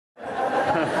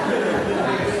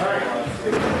I'm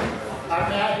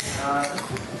Matt.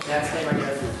 Matt's name, I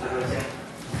guess, is Houdoken.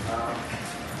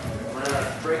 I'm going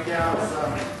to break down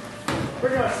some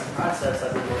concepts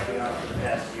I've been working on for the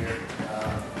past year.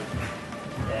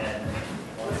 And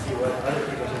I want to see what other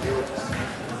people can do with this.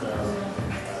 So,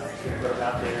 put them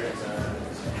out there and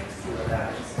see what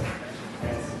happens.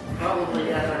 And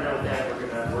probably after I know that, we're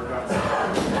going to work on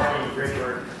some grid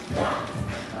work.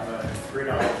 I'm a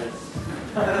gridologist.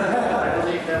 I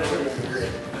believe that was the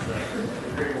grid. So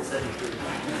the grid will set you free.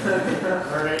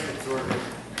 Learn it, absorb it,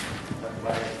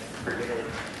 apply it, forget it,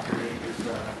 create new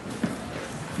stuff.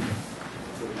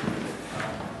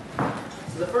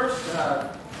 So the first,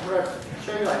 I'm going to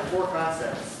show you like 4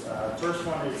 concepts. First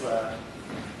one is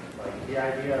like the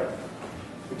idea of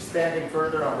expanding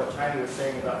further on what Tiny was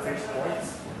saying about fixed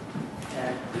points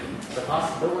and the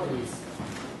possibilities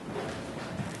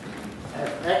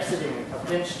of exiting a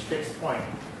pinched fixed point.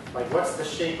 Like, what's the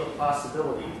shape of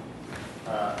possibility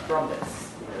from this?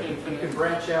 You can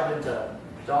branch out into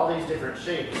all these different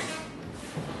shapes,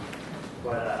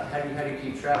 but how do you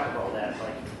keep track of all that?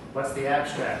 Like, what's the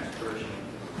abstract version?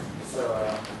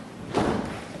 So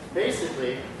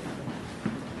basically,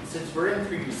 since we're in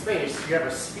 3D space, you have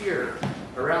a sphere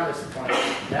around this point,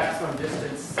 maximum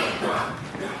distance,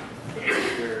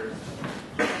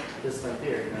 this length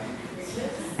here, you know?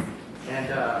 And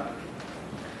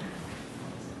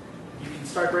you can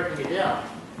start breaking it down.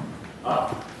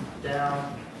 Up,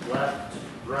 down, left,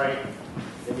 right,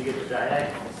 then you get the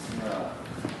diagonals.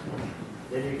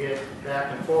 Then you get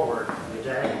back and forward, and the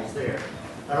diagonals there.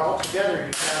 And all together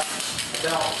you have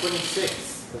about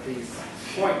 26 of these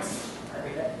points,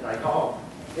 like all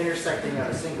intersecting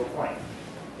at a single point.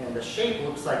 And the shape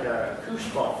looks like a koosh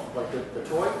ball, like the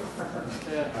toy.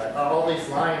 All these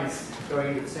lines going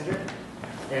into the center.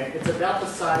 And it's about the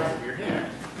size of your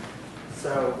hand.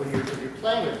 So when you're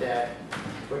playing with that,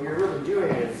 what you're really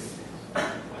doing is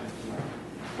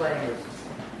playing with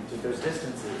those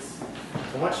distances.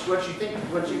 And once you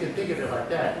can think of it like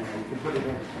that, you can put it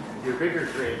in your bigger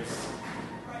grids.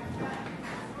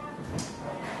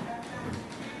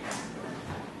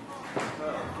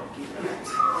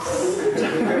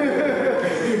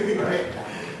 Right?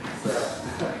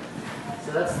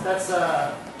 So that's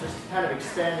just kind of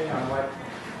expanding on what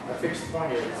a fixed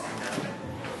point is.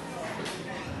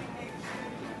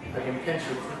 I can pinch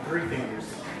with 3 fingers.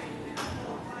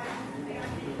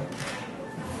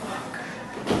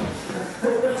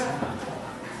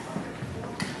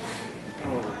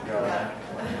 Oh God!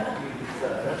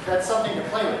 That's something to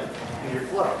play with in your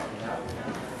flow. You know?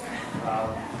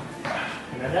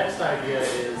 And the next idea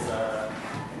is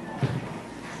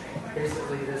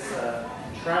basically this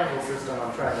triangle system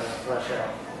I'm trying to flesh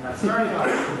out. And I'm starting off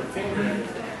with the finger end of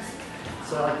things.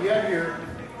 So like you have your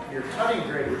cutting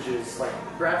grid, which is like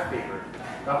graph paper,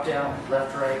 up, down,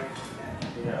 left, right,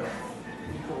 you know,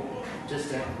 equal,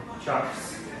 distant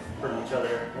chunks from each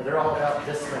other, and they're all about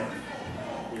this length,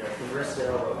 you know, from wrist to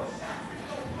elbow.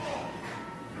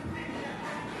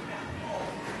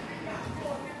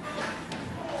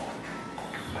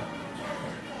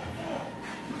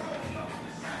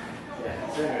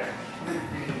 Yeah, so anyway,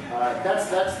 that's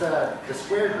the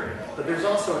square grid, but there's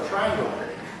also a triangle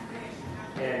grid,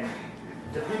 and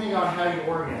depending on how you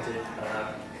orient it,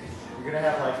 you're going to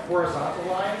have like horizontal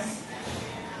lines,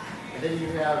 and then you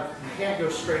can't go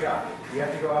straight up. You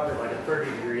have to go up at like a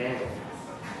 30-degree angle.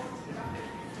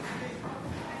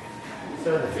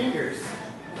 So the fingers,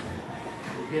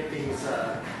 you get these,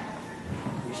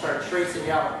 you start tracing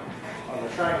out on the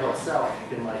triangle itself.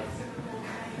 You can like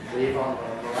leave on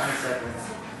the line segments.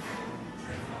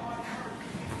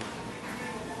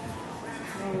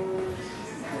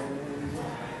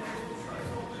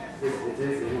 It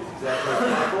is exactly like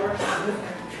that.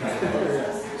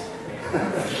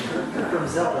 From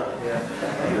Zelda. Yeah.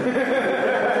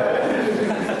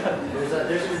 There's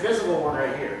an invisible one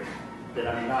right here that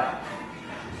I'm not.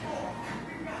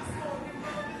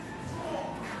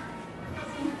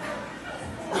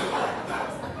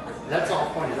 That's all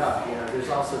pointed up. You know, there's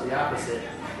also the opposite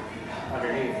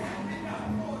underneath.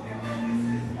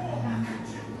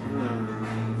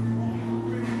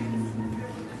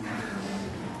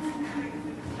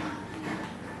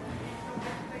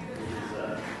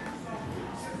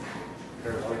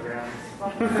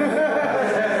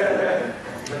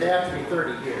 But they have to be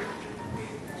 30 here.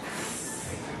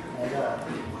 And I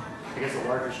guess a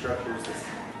larger structure is this.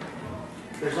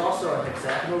 There's also a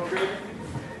hexagonal grid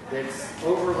that's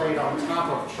overlaid on top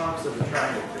of chunks of the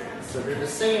triangle grid. So they're the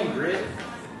same grid.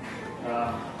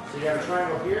 So you have a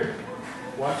triangle here,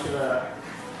 one to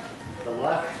the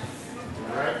left and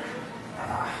the right.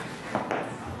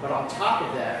 But on top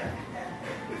of that,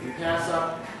 You pass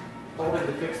up, holding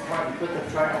the fixed point, you put the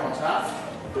triangle on top.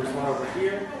 There's one over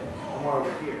here, and one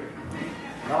over here.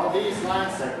 And all these line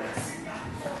segments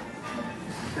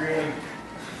create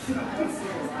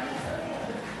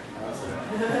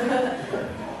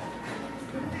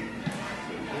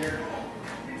here,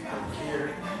 here,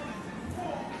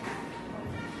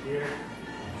 here.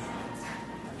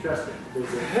 Trust me,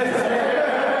 there's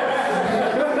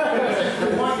the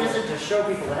point isn't to show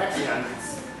people the hexagon, it's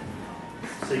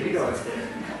so you know it's there.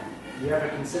 You have a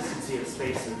consistency of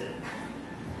space with it.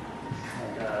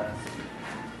 And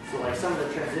so like some of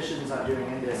the transitions I'm doing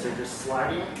in this are just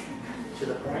sliding to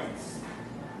the points.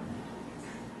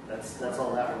 That's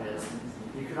all that one is.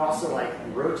 You can also like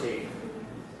rotate.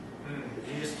 If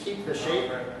you just keep the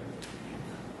shape,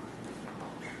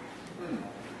 and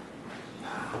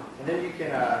then you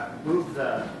can move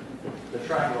the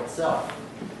triangle itself.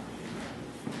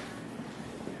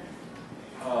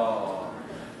 Oh.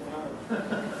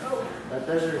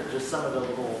 Those are just some of the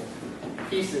little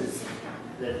pieces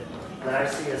that I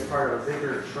see as part of a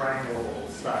bigger triangle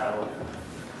style.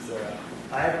 So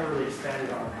I haven't really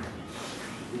expanded on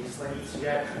these things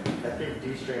yet. I think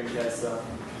D-Strange has some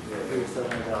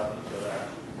something about that.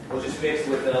 Well, just mixed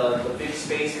with the big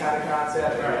space kind of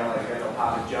concept. Right. You know, like I know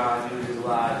Papa John uses a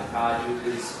lot, and Todd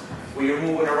uses where you're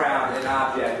moving around an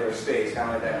object or a space, kind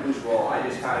of like that loose roll. I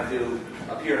just kind of do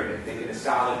a pyramid, thinking a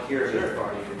solid pyramid in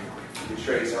front of you. You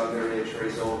trace under it,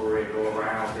 trace over it, go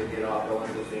around, pick it up, go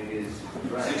into the fingers.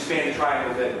 Right. Just expand the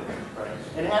triangle bigger. Right.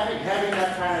 And having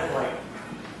that kind of like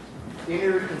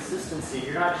inner consistency,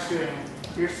 you're not just doing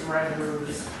here's some random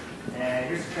moves and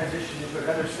here's a transition into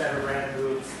another set of random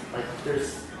moves. Like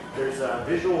there's a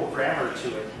visual grammar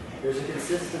to it. There's a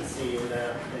consistency in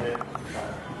the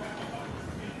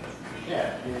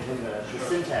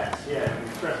syntax, in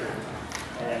the structure.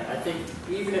 And I think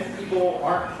even if people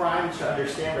aren't primed to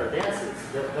understand our dances,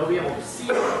 they'll be able to see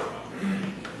it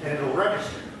and it'll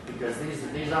register because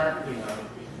these aren't,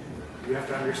 you have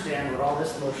to understand what all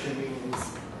this motion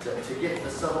means to get the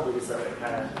subtleties of it.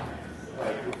 Kind of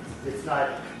like it's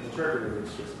not interpretive,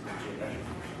 it's just geometric.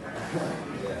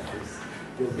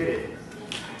 You'll get it.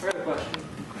 I got a question.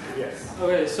 Yes.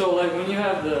 Okay, so like when you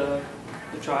have the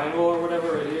triangle or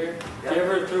whatever right here, Yep. do you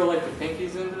ever throw like the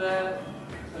pinkies into that?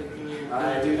 Like can you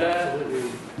do that?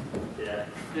 Absolutely. Yeah.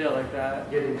 Yeah, like that.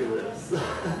 Get into this.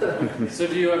 So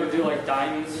do you ever do like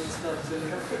diamonds and stuff too?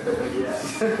 Yeah.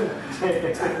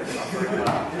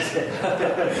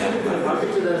 I'll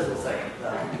get to those in a second.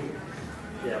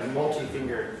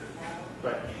 Multi-finger.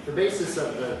 But the basis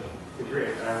of the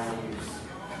grid I only use,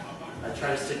 I try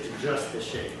to stick to just the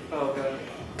shape. Oh, okay.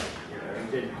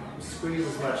 And then squeeze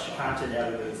as much content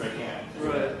out of it as I can.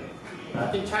 Right. I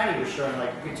think Tiny was showing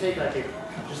like you take like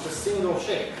just a single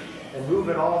shape and move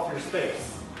it all through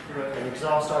space Right. and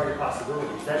exhaust all your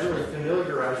possibilities. That really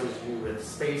familiarizes you with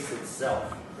space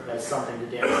itself as something to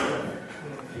dance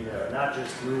with. Not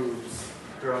just moves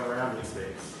thrown around in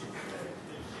space.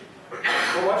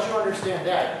 But once you understand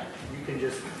that, you can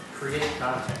just create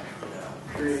content.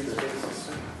 Create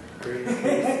space. Create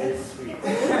space is sweet.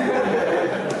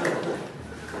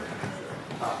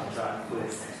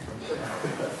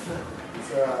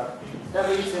 So that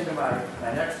leads into my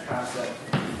next concept.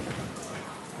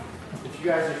 If you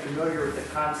guys are familiar with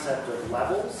the concept of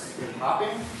levels in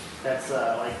hopping, that's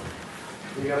like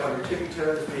you go on your tippy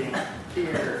toes being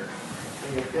here,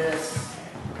 and you get this,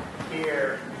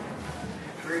 here,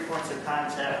 3 points of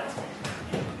contact,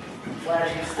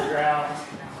 flat against the ground.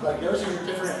 Like those are your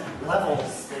different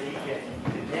levels that you can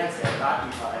dance at and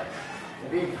occupy.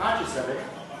 And being conscious of it,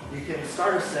 you can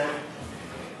start a set,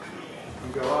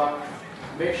 and go up,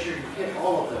 make sure you hit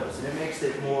all of those, and it makes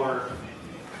it more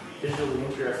visually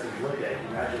interesting to look at.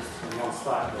 You're not just in one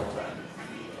spot the whole time.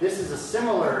 This is a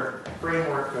similar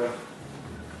framework of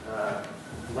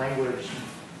language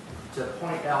to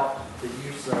point out the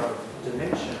use of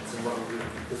dimensions in what we do,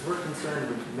 because we're concerned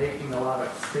with making a lot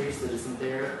of space that isn't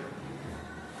there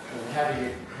and having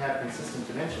it have consistent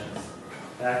dimensions.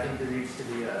 And I think there needs to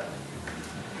be a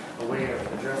way of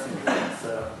addressing that,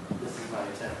 so this is my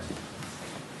attempt.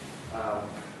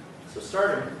 So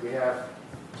starting, we have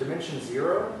dimension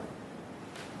 0,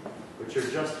 which are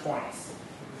just points.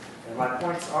 And my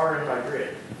points are in my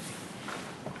grid.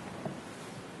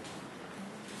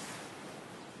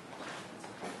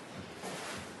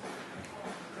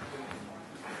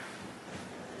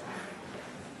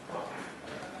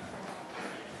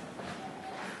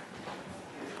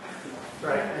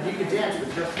 Right, and you can dance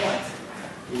with just points.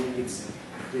 You can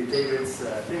do David's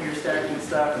finger stacking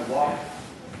stuff and walk.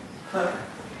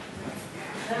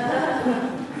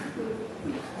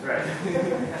 Right.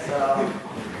 So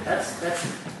that's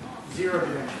 0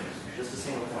 dimensions, just a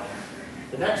single point.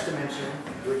 The next dimension,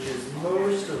 which is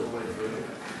most of the liquid,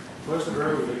 most of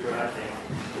early liquid, I think,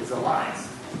 is the lines.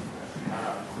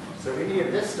 So any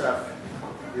of this stuff,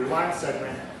 your line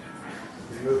segment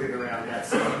is moving around that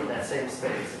same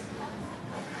space.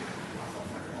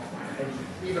 And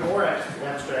even more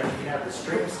abstract, you have the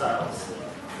string styles.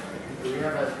 You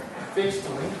have a fixed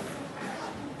length.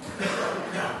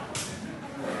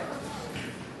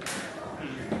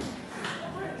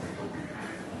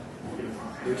 You can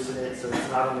loosen it so it's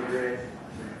not on the grid.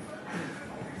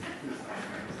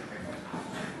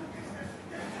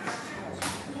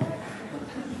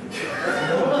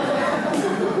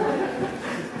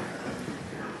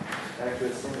 Back to a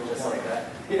single just like that.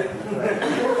 Yeah.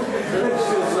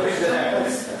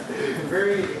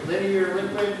 Very linear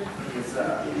liquid.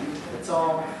 It's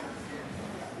all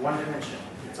one dimension.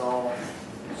 It's all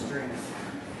strings.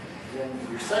 Then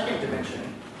your second dimension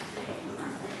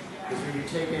is where you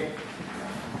take it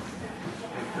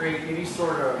and create any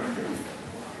sort of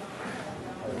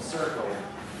a circle,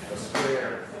 a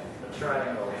square, a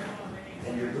triangle,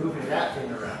 and you're moving that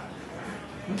thing around.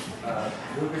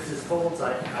 Lucas's folds,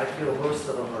 I feel most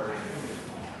of them are,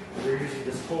 they're using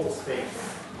this whole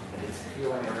space, and it's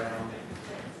peeling around.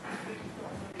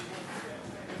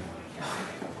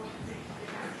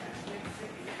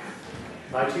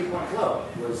 My 2-point flow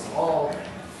was all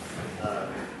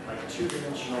like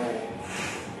 2-dimensional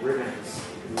ribbons.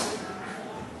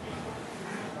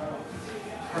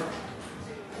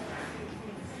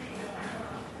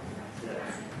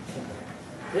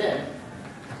 Then,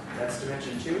 that's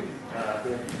dimension 2,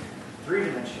 then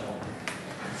 3-dimensional.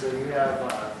 So you have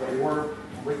the ore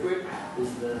liquid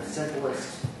is the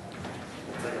simplest,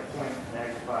 it's like a point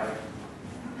magnified.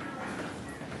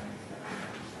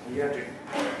 And you have to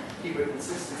keep a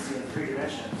consistency in 3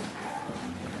 dimensions.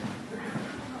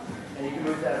 And you can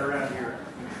move that around your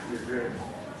grid.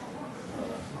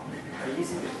 Are you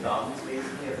using the thumbs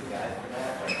basically as a guide for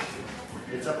that?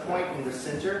 It's a point in the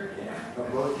center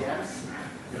of both hands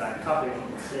that I'm cupping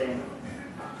and staying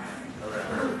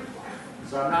around.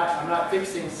 So I'm not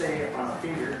fixing, say, on a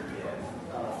finger,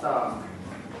 on a thumb,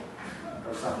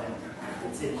 or something.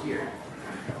 It's in here.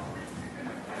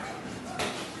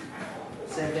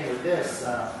 Same thing with this.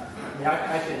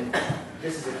 I can.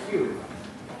 This is a cube,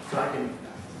 so I can.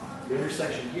 The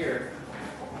intersection here,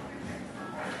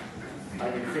 I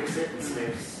can fix it in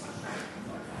space.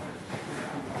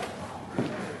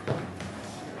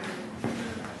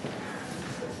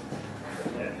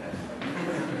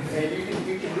 And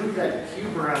you can move that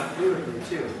cube around fluidly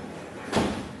too.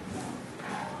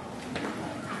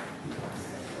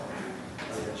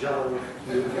 Like a jello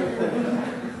cube.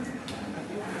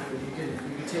 You can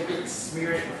take it,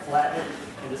 smear it, and flatten it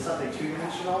into something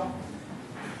 2-dimensional.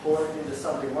 Pull it into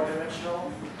something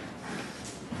 1-dimensional.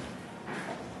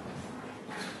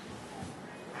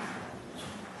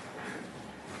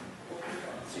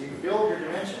 So you build your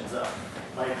dimensions up,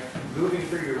 like moving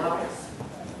through your levels.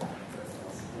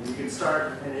 And you can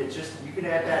start, and it just, you can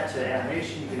add that to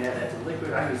animation, you can add that to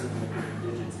liquid. I'm using liquid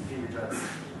digits and finger touch,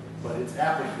 but it's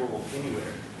applicable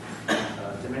anywhere.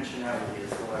 Dimensionality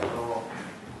is what I call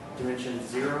dimension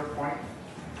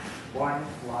 0.1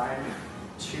 line,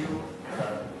 2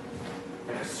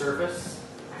 like a surface,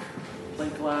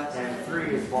 Plate glass. and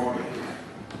 3 is volume.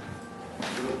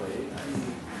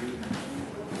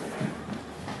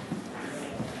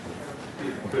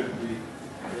 Yeah,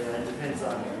 it depends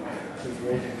on who's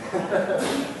raising.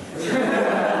 You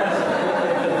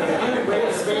can weigh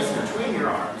the space between your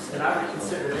arms, and I would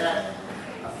consider that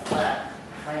a flat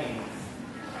plane.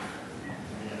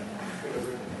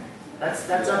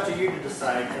 That's up to you to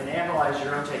decide and analyze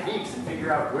your own techniques and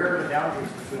figure out where are the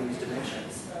boundaries between these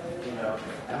dimensions. You know,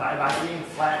 am I being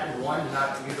flat in one,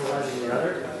 not utilizing the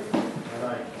other? Or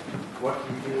like, what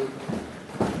can you do?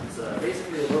 It's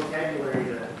basically a vocabulary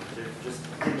to just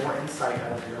get more insight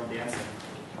out of your own dancing.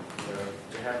 So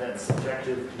to have that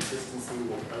subjective consistency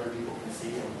that other people can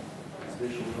see and it's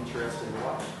visually interesting to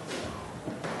watch.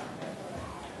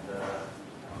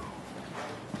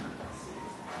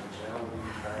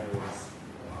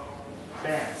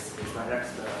 Fans is my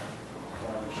next one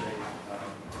I'm going to show you,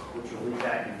 which will lead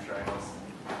back into triangles.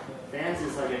 Fans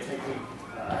is like a technique.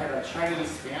 I have a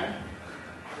Chinese fan,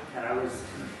 and I was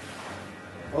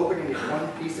opening it one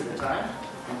piece at a time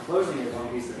and closing it one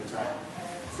piece at a time.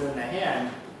 So in the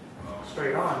hand,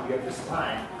 straight on, you have this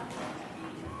line.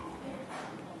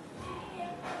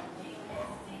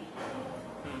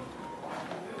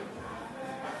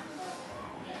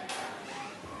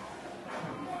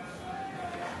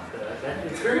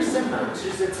 It's very simple. It's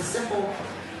a simple,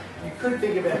 you could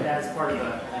think of it as part of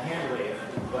a hand wave.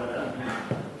 but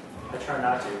I try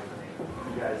not to.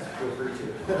 You guys feel free to.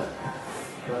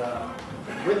 But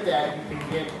with that, you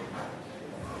can get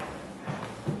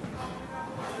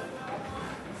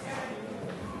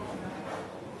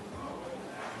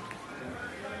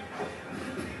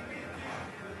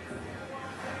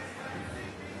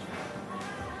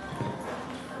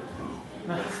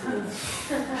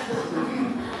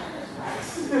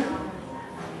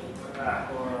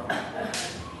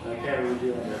okay, we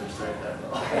do on the other side that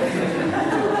though.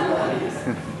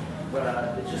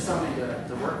 But it's just something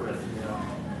to work with, you know.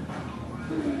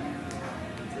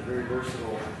 It's a very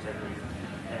versatile technique.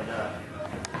 And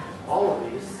all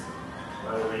of these,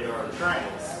 by the way, are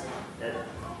triangles. And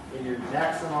in your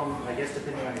maximum, I guess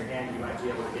depending on your hand, you might be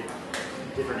able to get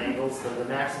different angles. So the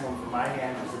maximum for my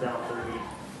hand is about 30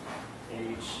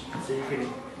 in each. So you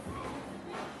can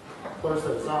close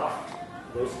those off.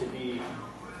 Those could be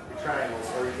your triangles,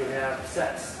 or you could have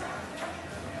sets.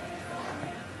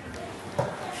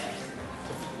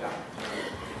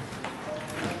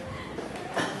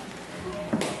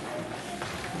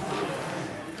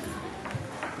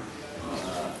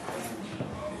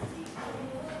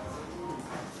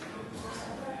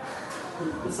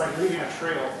 It's like leaving a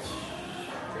trail.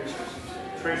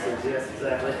 Tracers, yes,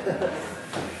 exactly.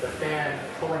 The fan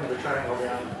pulling the triangle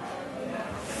down.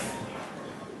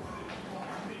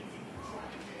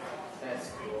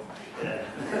 That's cool. Yeah.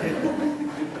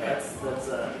 that's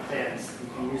fans. You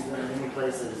can use them in many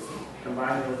places.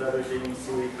 Combine them with others, so you can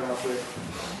see what you come up with.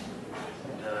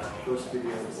 And go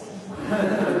studios.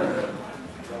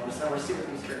 So I want to see what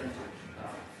these turn into.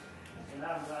 And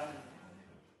now I'm